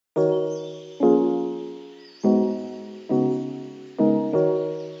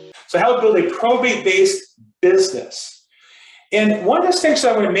So how to build a probate-based business. And one of the distinctions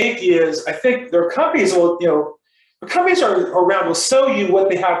I want to make is, I think there are companies will, the companies are around will sell you what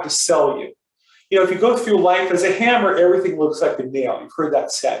they have to sell you. If you go through life as a hammer, everything looks like a nail. You've heard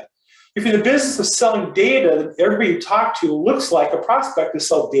that said. If you're in the business of selling data, then everybody you talk to looks like a prospect to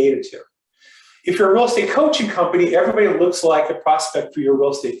sell data to. If you're a real estate coaching company, everybody looks like a prospect for your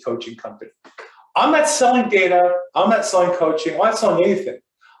real estate coaching company. I'm not selling data. I'm not selling coaching. I'm not selling anything.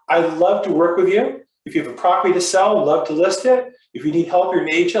 I love to work with you. If you have a property to sell, love to list it. If you need help, you're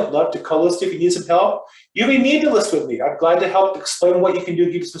an agent, love to co-list it. If you need some help, you may need to list with me. I'm glad to help explain what you can do,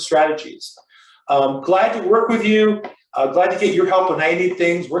 give you some strategies. Glad to work with you. Glad to get your help when I need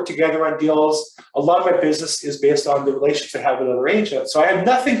things, work together on deals. A lot of my business is based on the relationship I have with other agents. So I have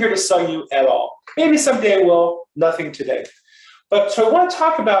nothing here to sell you at all. Maybe someday I will, nothing today. But so I want to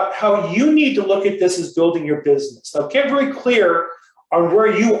talk about how you need to look at this as building your business. Now, get very clear on where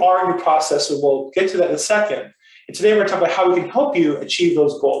you are in your process, and we'll get to that in a second. And today we're going to talk about how we can help you achieve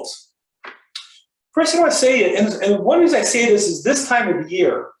those goals. First thing I want to say, and one reason I say this is this time of the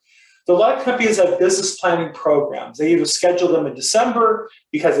year, a lot of companies have business planning programs. They either schedule them in December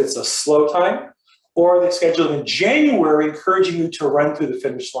because it's a slow time, or they schedule them in January, encouraging you to run through the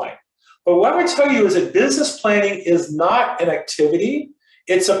finish line. But what I would tell you is that business planning is not an activity,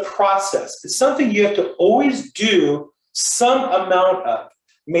 it's a process. It's something you have to always do some amount of,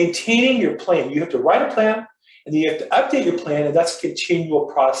 maintaining your plan. You have to write a plan, and then you have to update your plan, and that's a continual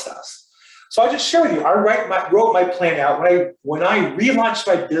process. So I'll just share with you, I wrote my plan out when I relaunched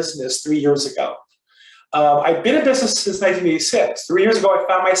my business 3 years ago. I've been in business since 1986. 3 years ago, I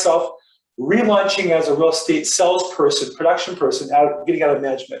found myself relaunching as a real estate salesperson, production person, getting out of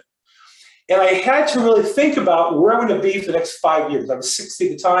management. And I had to really think about where I'm going to be for the next 5 years. I was 60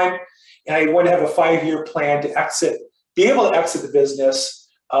 at the time, and I want to have a 5-year plan to be able to exit the business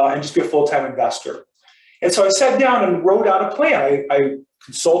and just be a full-time investor. And so I sat down and wrote out a plan. I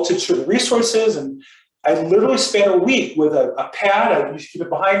consulted certain resources, and I literally spent a week with a pad. I used to keep it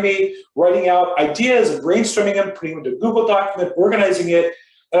behind me, writing out ideas and brainstorming them, putting them into a Google document, organizing it.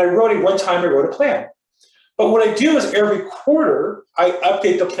 And I wrote it one time, I wrote a plan. But what I do is every quarter, I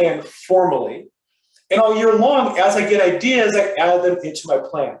update the plan formally. And all year long, as I get ideas, I add them into my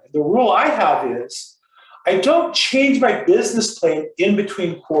plan. The rule I have is I don't change my business plan in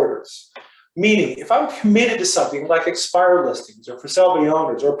between quarters. Meaning, if I'm committed to something like expired listings or for sale by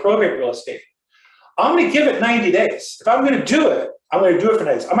owners or probate real estate, I'm going to give it 90 days. If I'm going to do it, I'm going to do it for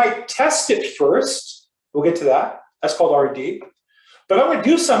 90 days. I might test it first. We'll get to that. That's called R&D. But if I'm going to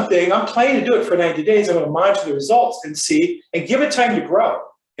do something, I'm planning to do it for 90 days. I'm going to monitor the results and see and give it time to grow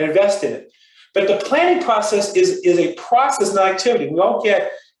and invest in it. But the planning process is a process, not activity. We all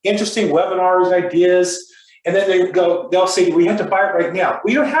get interesting webinars and ideas. And then they'll say, we have to buy it right now.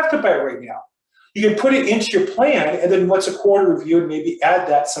 Well, you don't have to buy it right now. You can put it into your plan, and then once a quarter review, and maybe add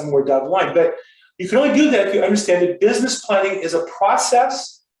that somewhere down the line. But you can only do that if you understand that business planning is a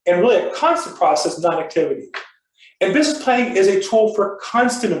process, and really a constant process, not activity. And business planning is a tool for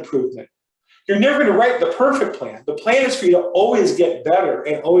constant improvement. You're never going to write the perfect plan. The plan is for you to always get better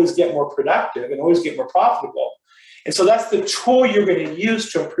and always get more productive and always get more profitable. And so that's the tool you're going to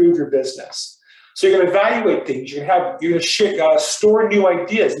use to improve your business. So you're going to evaluate things. You're going to store new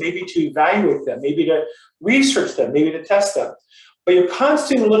ideas, maybe to evaluate them, maybe to research them, maybe to test them. But you're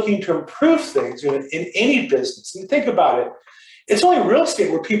constantly looking to improve things in any business. And think about it. It's only real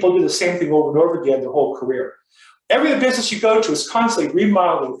estate where people do the same thing over and over again their whole career. Every business you go to is constantly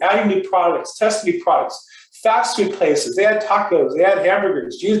remodeling, adding new products, testing new products, fast food places. They add tacos, they add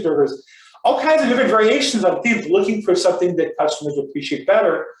hamburgers, cheeseburgers, all kinds of different variations on things, looking for something that customers appreciate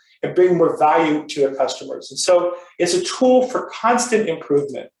better and bring more value to their customers. And so it's a tool for constant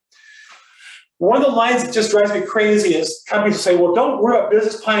improvement. One of the lines that just drives me crazy is companies say, well, don't worry about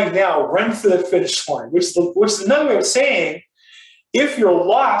business planning now, run for the finish line, which is another way of saying, if you're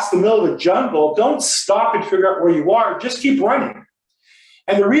lost in the middle of the jungle, don't stop and figure out where you are, just keep running.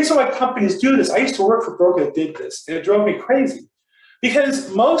 And the reason why companies do this, I used to work for a broker that did this, and it drove me crazy. Because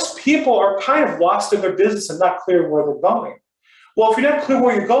most people are kind of lost in their business and not clear where they're going. Well, if you're not clear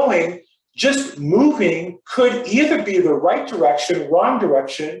where you're going, just moving could either be the right direction, wrong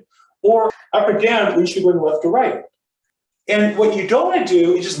direction, or up or down, we should go left or right. And what you don't want to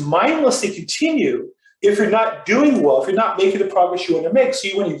do is just mindlessly continue if you're not doing well, if you're not making the progress you want to make. So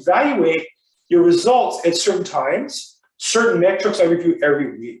you want to evaluate your results at certain times, certain metrics I review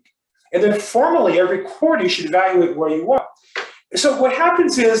every week. And then formally, every quarter, you should evaluate where you are. So what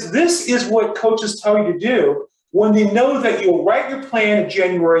happens is, this is what coaches tell you to do when they know that you'll write your plan in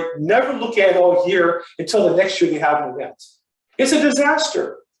January, never look at it all year until the next year they have an event. It's a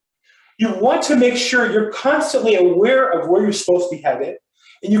disaster. You want to make sure you're constantly aware of where you're supposed to be headed.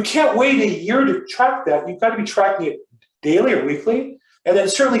 And you can't wait a year to track that. You've got to be tracking it daily or weekly, and then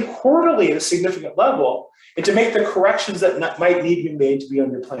certainly quarterly at a significant level, and to make the corrections that might need to be made to be on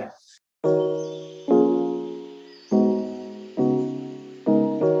your plan.